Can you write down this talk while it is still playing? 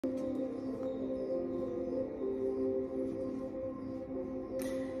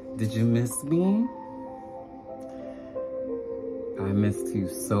Did you miss me? I missed you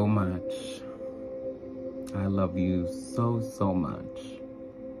so much. I love you so, so much.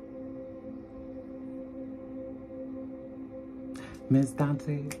 Miss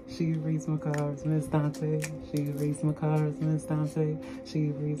Dante, she reads my cards. Miss Dante, she reads my cards. Miss Dante, she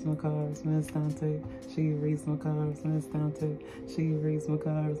reads my cards. Miss Dante, she reads my cards. Miss Dante, she reads my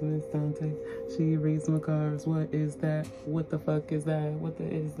cards. Miss Dante, she reads my cards. What is that? What the fuck is that? What the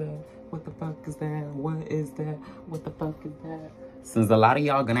is that? What the fuck is that? What is that? What the fuck is that? Since a lot of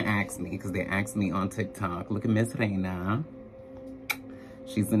y'all gonna ask me, because they asked me on TikTok, look at Miss Reina.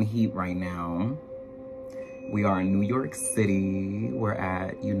 She's in heat right now. We are in New York City. We're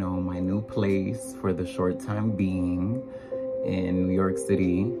at, you know, my new place for the short time being in New York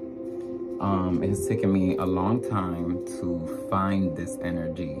City. It's taken me a long time to find this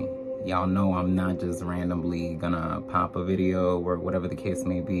energy. Y'all know I'm not just randomly gonna pop a video or whatever the case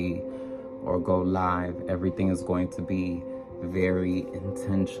may be, or go live. Everything is going to be very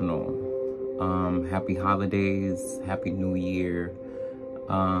intentional. Happy holidays, happy new year.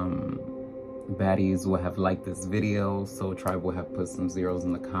 Baddies will have liked this video, so Tribe will have put some zeros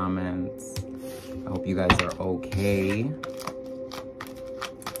in the comments. I hope you guys are okay.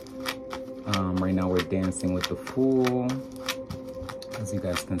 Right now we're dancing with the Fool. As you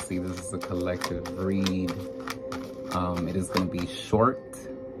guys can see, this is a collective read. It is going to be short,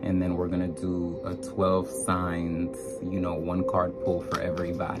 and then we're going to do a 12 signs, you know, one card pull for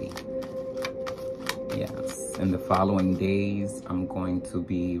everybody. Yes. In the following days, I'm going to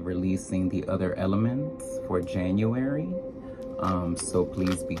be releasing the other elements for January. So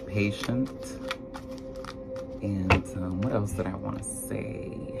please be patient. And what else did I want to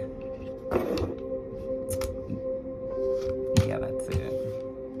say? Yeah, that's it.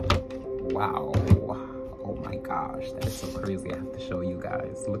 Wow. Oh my gosh, that is so crazy. I have to show you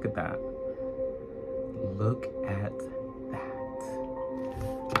guys. Look at that. Look at that.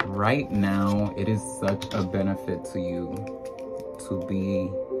 Right now, it is such a benefit to you to be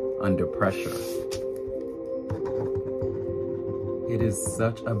under pressure. It is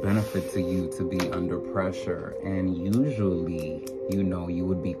such a benefit to you to be under pressure. And usually, you know, you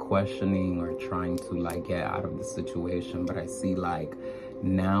would be questioning or trying to like get out of the situation. But I see like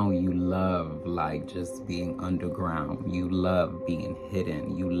now you love like just being underground. You love being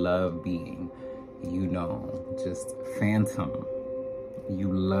hidden. You love being, you know, just phantom.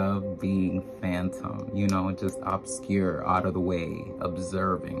 You love being phantom, you know, just obscure, out of the way,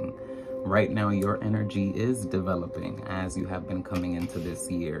 observing. Right now, your energy is developing as you have been coming into this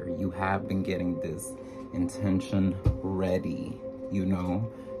year. You have been getting this intention ready, you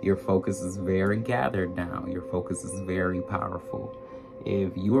know. Your focus is very gathered now. Your focus is very powerful.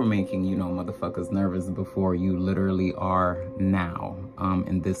 If you were making, you know, motherfuckers nervous before, you literally are now,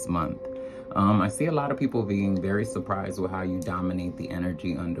 in this month. I see a lot of people being very surprised with how you dominate the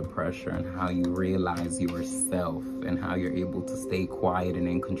energy under pressure and how you realize yourself and how you're able to stay quiet and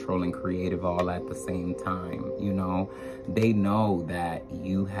in control and creative all at the same time. You know, they know that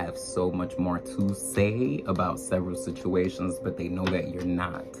you have so much more to say about several situations, but they know that you're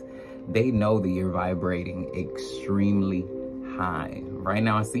not. They know that you're vibrating extremely high. Right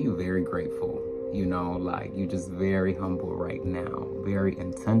now, I see you very grateful. You know, like you're just very humble right now, very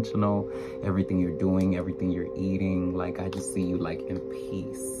intentional. Everything you're doing, everything you're eating, like I just see you like in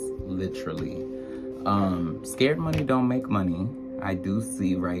peace, literally. Scared money don't make money. I do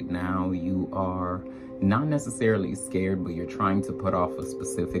see right now you are not necessarily scared, but you're trying to put off a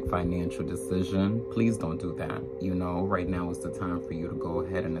specific financial decision. Please don't do that. You know, right now is the time for you to go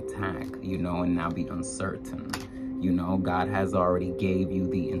ahead and attack, you know, and not be uncertain. You know, God has already gave you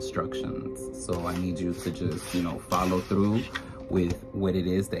the instructions. So I need you to just, you know, follow through with what it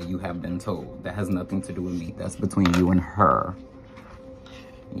is that you have been told. That has nothing to do with me. That's between you and her.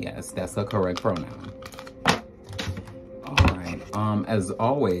 Yes, that's a correct pronoun. All right. As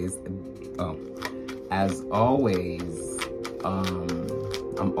always,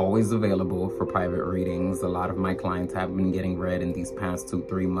 I'm always available for private readings. A lot of my clients have been getting read in these past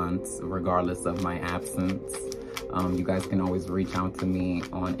 2-3 months, regardless of my absence. You guys can always reach out to me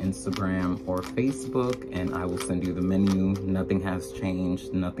on Instagram or Facebook, and I will send you the menu. Nothing has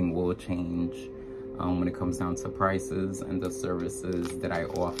changed. Nothing will change when it comes down to prices and the services that I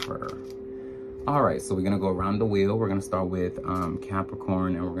offer. All right, so we're going to go around the wheel. We're going to start with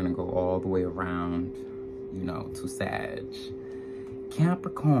Capricorn, and we're going to go all the way around, you know, to Sag.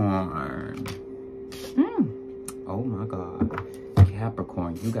 Capricorn. Oh, my God.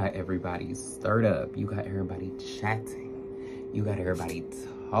 Capricorn, you got everybody stirred up. You got everybody chatting. You got everybody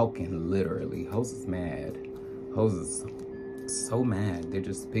talking, literally. Hoes is mad. Hoes is so mad. They're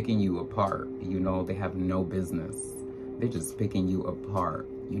just picking you apart. You know, they have no business. They're just picking you apart.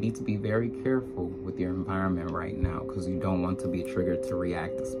 You need to be very careful with your environment right now because you don't want to be triggered to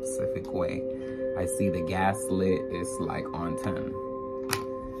react a specific way. I see the gas lit is like on 10.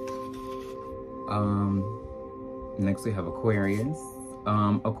 Next we have Aquarius.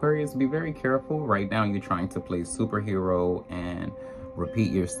 Aquarius, be very careful. Right now you're trying to play superhero and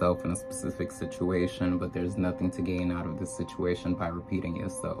repeat yourself in a specific situation, but there's nothing to gain out of this situation by repeating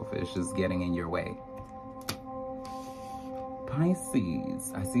yourself. It's just getting in your way.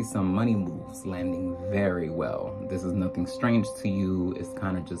 Pisces, I see some money moves landing very well. This is nothing strange to you. It's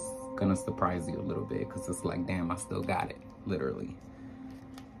kind of just gonna surprise you a little bit because it's like, damn, I still got it, literally.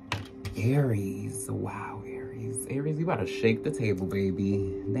 Aries, wow, Aries. Aries, you about to shake the table,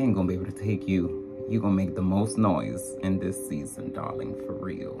 baby. They ain't gonna be able to take you. You gonna make the most noise in this season, darling, for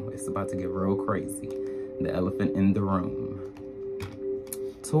real. It's about to get real crazy. The elephant in the room.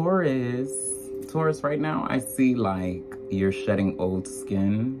 Taurus, right now, I see like you're shedding old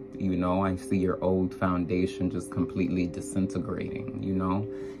skin. You know, I see your old foundation just completely disintegrating, you know?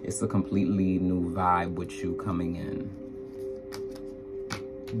 It's a completely new vibe with you coming in.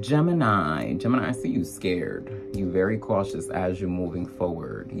 Gemini, I see you scared. You're very cautious as you're moving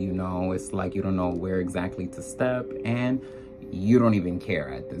forward. You know, it's like you don't know where exactly to step and you don't even care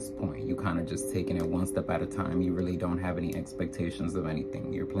at this point. You kind of just taking it one step at a time. You really don't have any expectations of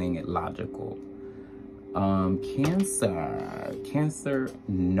anything. You're playing it logical. Cancer,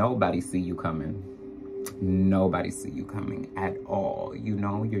 nobody see you coming. Nobody see you coming at all. You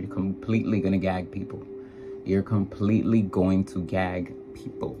know, you're completely gonna gag people. You're completely going to gag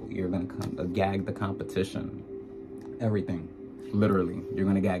people. You're gonna gag the competition. Everything. Literally, you're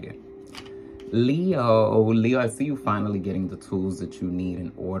gonna gag it. Leo, I see you finally getting the tools that you need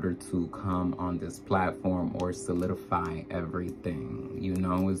in order to come on this platform or solidify everything. You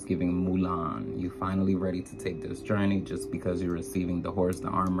know, it's giving Mulan. You're finally ready to take this journey just because you're receiving the horse, the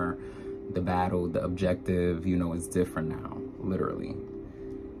armor, the battle, the objective. You know, it's different now, literally.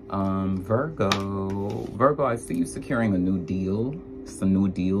 Virgo, I see you securing a new deal. It's a new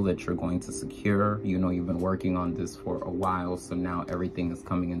deal that you're going to secure. You know, you've been working on this for a while, so now everything is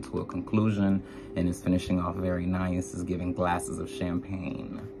coming into a conclusion and it's finishing off very nice. It's giving glasses of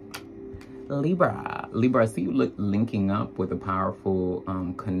champagne. Libra, I see you linking up with a powerful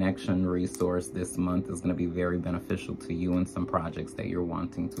connection resource this month. Is going to be very beneficial to you in some projects that you're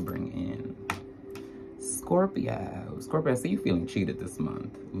wanting to bring in. Scorpio, I see you feeling cheated this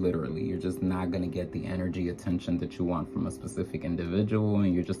month. Literally, you're just not going to get the energy, attention that you want from a specific individual,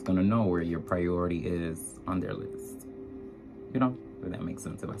 and you're just going to know where your priority is on their list. You know, if that makes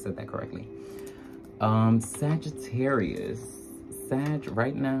sense, if I said that correctly. Sagittarius,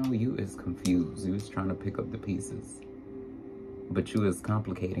 right now, you is confused. You is trying to pick up the pieces, but you is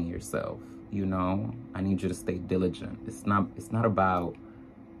complicating yourself. You know, I need you to stay diligent. It's not about,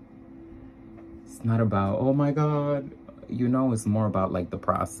 oh my God, you know, it's more about like the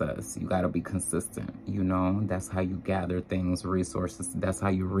process. You got to be consistent, you know, that's how you gather things, resources. That's how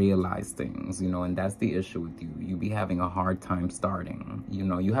you realize things, you know, and that's the issue with you. You be having a hard time starting, you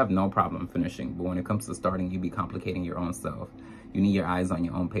know, you have no problem finishing, but when it comes to starting, you be complicating your own self. You need your eyes on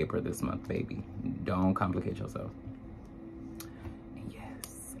your own paper this month, baby. Don't complicate yourself.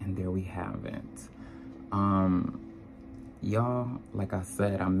 Yes, and there we have it. Y'all, like I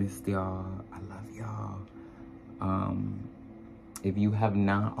said, I missed y'all. I love y'all. If you have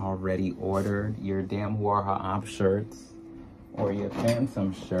not already ordered your Damn Warha Op shirts or your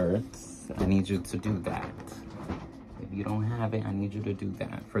Phantom shirts, I need you to do that. If you don't have it, I need you to do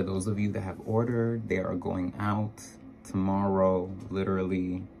that. For those of you that have ordered, they are going out tomorrow,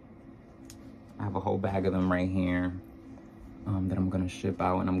 literally. I have a whole bag of them right here that I'm gonna ship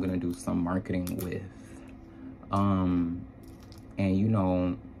out and I'm gonna do some marketing with. And you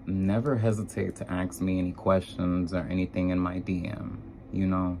know, never hesitate to ask me any questions or anything in my DM, you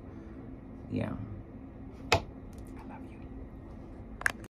know. Yeah.